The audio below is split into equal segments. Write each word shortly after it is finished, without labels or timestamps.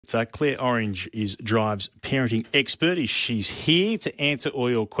Claire Orange is Drive's parenting expert. She's here to answer all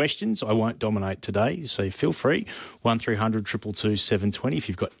your questions. I won't dominate today, so feel free. 1300 222 720 if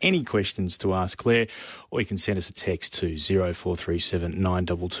you've got any questions to ask Claire, or you can send us a text to 0437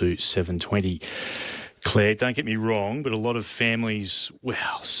 922 720. Claire, don't get me wrong, but a lot of families,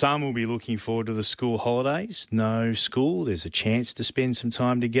 well, some will be looking forward to the school holidays. No school, there's a chance to spend some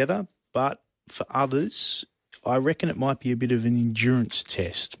time together, but for others, I reckon it might be a bit of an endurance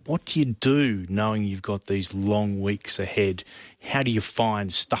test. What do you do knowing you've got these long weeks ahead? How do you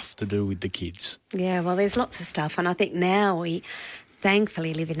find stuff to do with the kids? Yeah, well, there's lots of stuff, and I think now we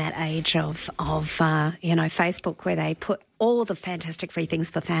thankfully live in that age of Facebook, where they put all the fantastic free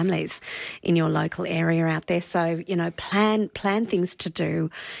things for families in your local area out there. So, plan things to do.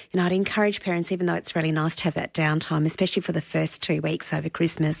 I'd encourage parents, even though it's really nice to have that downtime, especially for the first 2 weeks over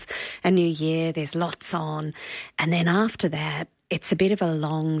Christmas and New Year, there's lots on. And then after that, it's a bit of a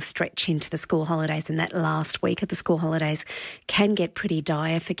long stretch into the school holidays, and that last week of the school holidays can get pretty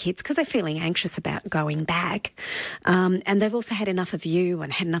dire for kids because they're feeling anxious about going back. And they've also had enough of you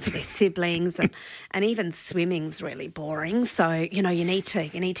and had enough of their siblings, and even swimming's really boring. So, you need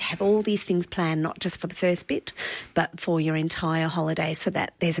to have all these things planned, not just for the first bit, but for your entire holiday, so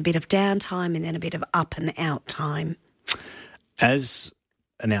that there's a bit of downtime and then a bit of up and out time. As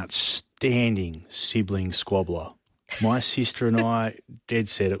an outstanding sibling squabbler, my sister and I, dead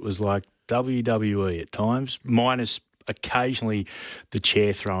set, it was like WWE at times, minus occasionally the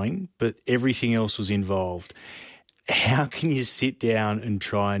chair throwing, but everything else was involved. How can you sit down and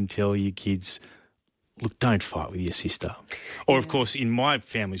try and tell your kids, look, don't fight with your sister? Or, of course, in my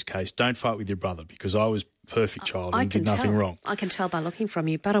family's case, don't fight with your brother, because I was a perfect child and did nothing wrong. I can tell by looking from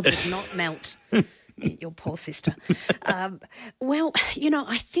you, but I would not melt. Your poor sister. I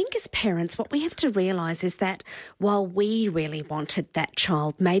think as parents, what we have to realise is that while we really wanted that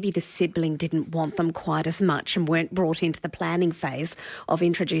child, maybe the sibling didn't want them quite as much and weren't brought into the planning phase of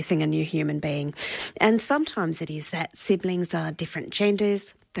introducing a new human being. And sometimes it is that siblings are different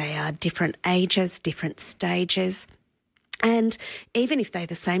genders, they are different ages, different stages. And even if they're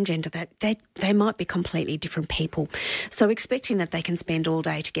the same gender, that they might be completely different people. So expecting that they can spend all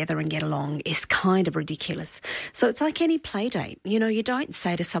day together and get along is kind of ridiculous. So it's like any play date. You don't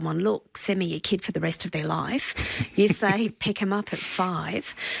say to someone, look, send me your kid for the rest of their life. You say, pick them up at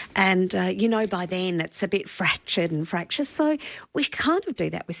 5. And, by then it's a bit fractured and fractious. So we kind of do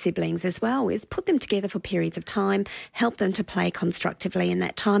that with siblings as well, is put them together for periods of time, help them to play constructively in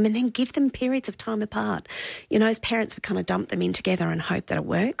that time, and then give them periods of time apart. As parents, we kind of dump them in together and hope that it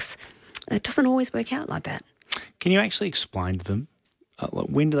works. It doesn't always work out like that. Can you actually explain to them,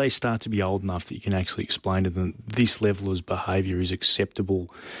 when do they start to be old enough that you can actually explain to them this level of behaviour is acceptable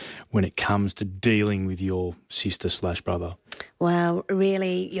when it comes to dealing with your sister/brother? Well,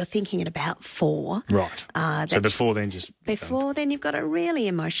 really, you're thinking at about 4. Right. So before then, Before then, you've got a really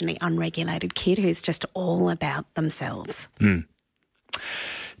emotionally unregulated kid who's just all about themselves.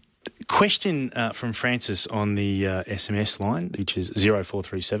 Question from Francis on the SMS line, which is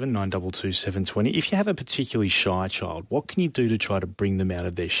 0437 922 720. If you have a particularly shy child, what can you do to try to bring them out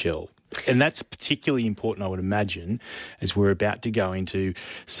of their shell? And that's particularly important, I would imagine, as we're about to go into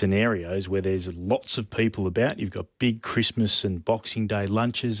scenarios where there's lots of people about. You've got big Christmas and Boxing Day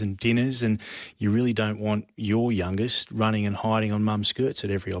lunches and dinners, and you really don't want your youngest running and hiding on mum's skirts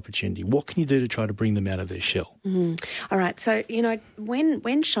at every opportunity. What can you do to try to bring them out of their shell? All right. So,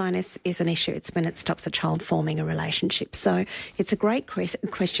 when shyness is an issue, it's when it stops a child forming a relationship. So it's a great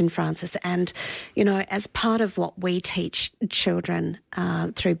question, Francis. And, as part of what we teach children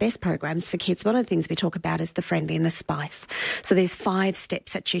through BEST programs for kids, one of the things we talk about is the friendliness spice. So there's 5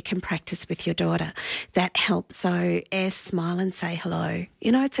 steps that you can practice with your daughter that help. So smile and say hello.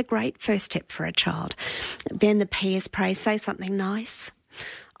 It's a great first step for a child. Then the P is praise. Say something nice.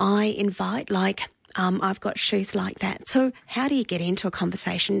 I invite, like, I've got shoes like that. So how do you get into a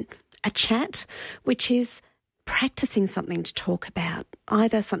conversation? A chat, which is practicing something to talk about,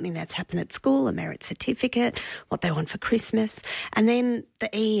 either something that's happened at school, a merit certificate, what they want for Christmas. And then the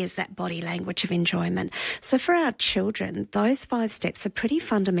E is that body language of enjoyment. So for our children, those 5 steps are pretty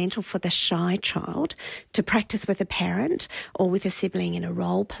fundamental for the shy child to practice with a parent or with a sibling in a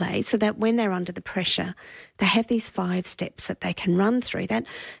role play, so that when they're under the pressure, they have these 5 steps that they can run through that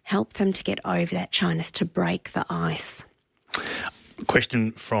help them to get over that shyness, to break the ice.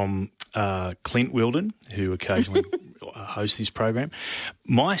 Question from Clint Wilden, who occasionally hosts this program.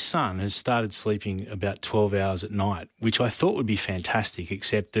 My son has started sleeping about 12 hours at night, which I thought would be fantastic,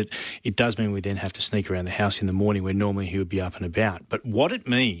 except that it does mean we then have to sneak around the house in the morning where normally he would be up and about. But what it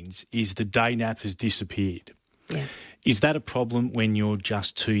means is the day nap has disappeared. Yeah. Is that a problem when you're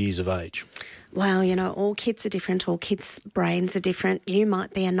just 2 years of age? Well, all kids are different. All kids' brains are different. You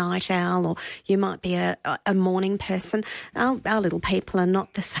might be a night owl or you might be a morning person. Our little people are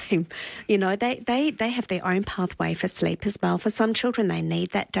not the same. They have their own pathway for sleep as well. For some children, they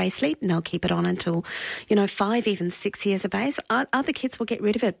need that day sleep and they'll keep it on until, 5, even 6 years of age. Other kids will get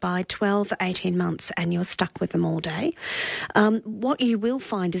rid of it by 12, 18 months and you're stuck with them all day. What you will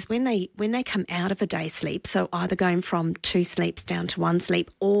find is when they come out of a day sleep, so either going from 2 sleeps down to 1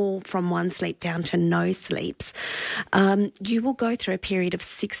 sleep or from 1 sleep down to no sleeps, you will go through a period of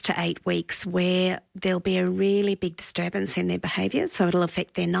 6 to 8 weeks where there'll be a really big disturbance in their behaviour. So it'll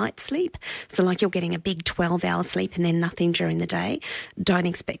affect their night sleep. So like you're getting a big 12-hour sleep and then nothing during the day. Don't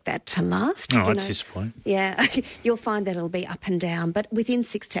expect that to last. Oh, that's disappointing. Yeah, you'll find that it'll be up and down. But within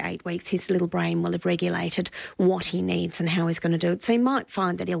 6 to 8 weeks, his little brain will have regulated what he needs and how he's going to do it. So you might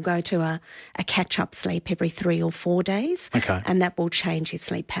find that he'll go to a catch-up sleep every 3 or 4 days. Okay. And that will change his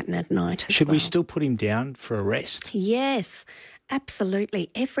sleep pattern at night as Should well. we still put him down for a rest? Yes, absolutely.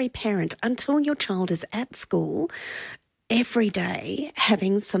 Every parent, until your child is at school, every day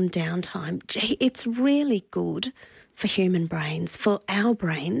having some downtime, it's really good for human brains, for our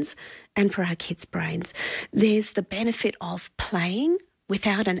brains and for our kids' brains. There's the benefit of playing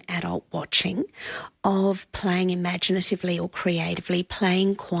without an adult watching, of playing imaginatively or creatively,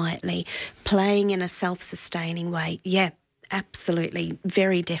 playing quietly, playing in a self-sustaining way. Yeah. Absolutely.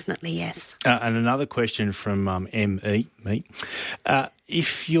 Very definitely, yes. And another question from me.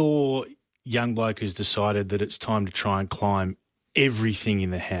 If your young bloke has decided that it's time to try and climb everything in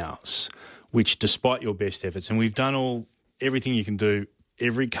the house, which despite your best efforts, and we've done everything you can do,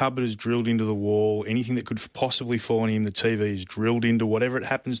 every cupboard is drilled into the wall, anything that could possibly fall on him, the TV is drilled into whatever it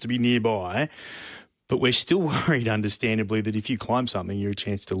happens to be nearby, but we're still worried, understandably, that if you climb something, you're a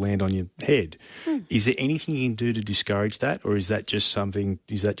chance to land on your head. Is there anything you can do to discourage that, or is that just one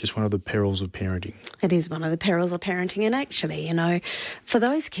of the perils of parenting? It is one of the perils of parenting. And actually, for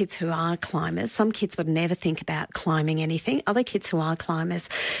those kids who are climbers, some kids would never think about climbing anything. Other kids who are climbers,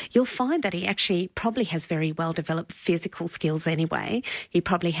 you'll find that he actually probably has very well-developed physical skills anyway. He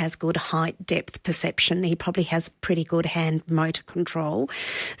probably has good height, depth perception. He probably has pretty good hand motor control.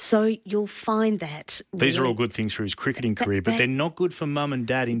 So you'll find that these are all good things for his cricketing career, but they're not good for mum and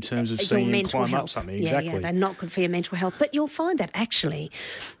dad in terms of seeing him climb up something. Exactly. Yeah, they're not good for your mental health. But you'll find that actually,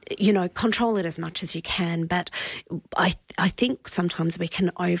 control it as much as you can. But I think sometimes we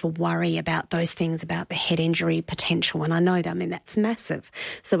can over-worry about those things, about the head injury potential. And I know that, that's massive.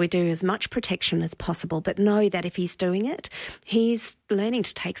 So we do as much protection as possible, but know that if he's doing it, he's learning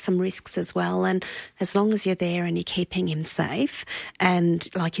to take some risks as well. And as long as you're there and you're keeping him safe, and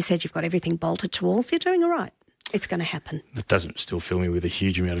like you said, you've got everything bolted to walls, you're doing all right. It's going to happen. That doesn't still fill me with a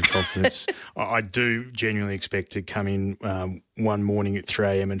huge amount of confidence. I do genuinely expect to come in one morning at 3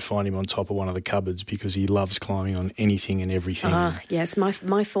 a.m. and find him on top of one of the cupboards because he loves climbing on anything and everything. Yes,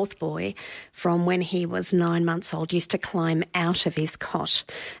 my fourth boy, from when he was 9 months old, used to climb out of his cot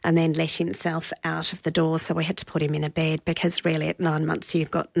and then let himself out of the door. So we had to put him in a bed because really at 9 months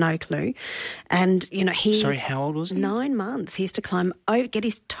you've got no clue. And, Sorry, how old was he? 9 months. He used to climb, get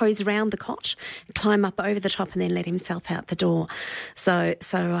his toes round the cot, climb up over the top and then let himself out the door. So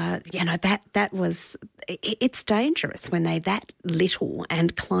that was, it's dangerous when they're that little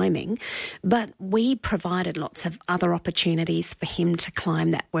and climbing, but we provided lots of other opportunities for him to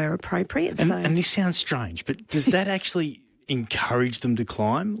climb that were appropriate. And this sounds strange, but does that actually encourage them to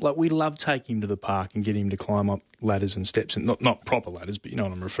climb? Like, we love taking him to the park and getting him to climb up ladders and steps, and not proper ladders, but you know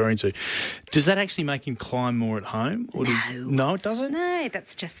what I'm referring to. Does that actually make him climb more at home? Or no, it doesn't? No,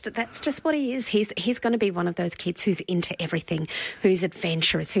 that's just what he is. He's going to be one of those kids who's into everything, who's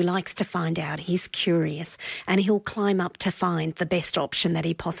adventurous, who likes to find out. He's curious, and he'll climb up to find the best option that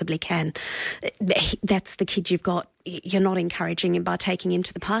he possibly can. That's the kid you've got. You're not encouraging him by taking him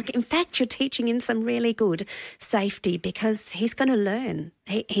to the park. In fact, you're teaching him some really good safety because he's going to learn.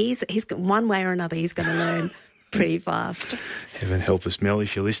 He's one way or another, he's going to learn pretty fast. Heaven help us, Mel,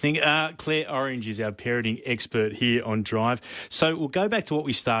 if you're listening. Claire Orange is our parenting expert here on Drive. So we'll go back to what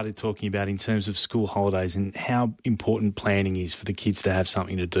we started talking about in terms of school holidays and how important planning is for the kids to have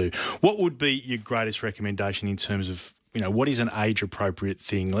something to do. What would be your greatest recommendation in terms of, what is an age-appropriate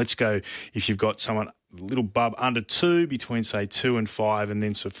thing? Let's go, if you've got someone little bub under 2, between, say, 2 and 5, and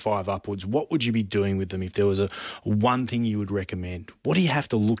then sort of 5 upwards, what would you be doing with them if there was a one thing you would recommend? What do you have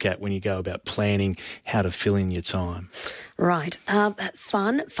to look at when you go about planning how to fill in your time? Right.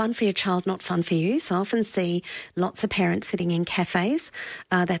 Fun for your child, not fun for you. So I often see lots of parents sitting in cafes.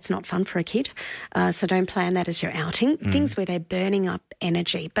 That's not fun for a kid. So don't plan that as your outing. Things where they're burning up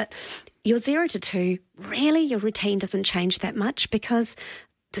energy. But your 0 to 2, really your routine doesn't change that much because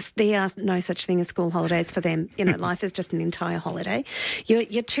there are no such thing as school holidays for them. You know, life is just an entire holiday. Your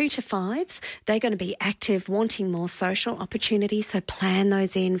 2 to 5s, they're going to be active, wanting more social opportunities. So plan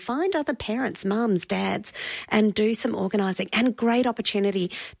those in. Find other parents, mums, dads, and do some organising. And great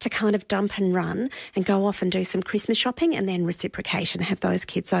opportunity to kind of dump and run and go off and do some Christmas shopping and then reciprocation. Have those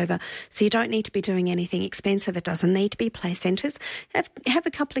kids over. So you don't need to be doing anything expensive. It doesn't need to be play centres. Have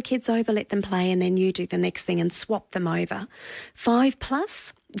a couple of kids over, let them play, and then you do the next thing and swap them over. 5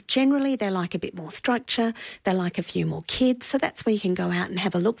 plus. Generally, they like a bit more structure. They like a few more kids. So that's where you can go out and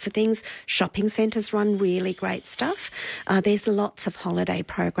have a look for things. Shopping centres run really great stuff. There's lots of holiday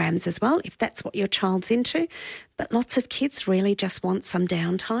programs as well, if that's what your child's into. But lots of kids really just want some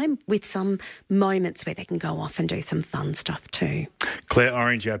downtime with some moments where they can go off and do some fun stuff too. Claire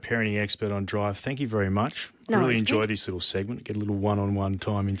Orange, our parenting expert on Drive, thank you very much. No, really enjoyed this little segment. Get a little one-on-one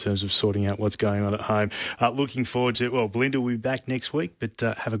time in terms of sorting out what's going on at home. Looking forward to it. Well, Belinda will be back next week, but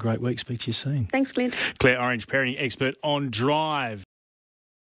have a great week. Speak to you soon. Thanks, Clint. Claire Orange, parenting expert on Drive.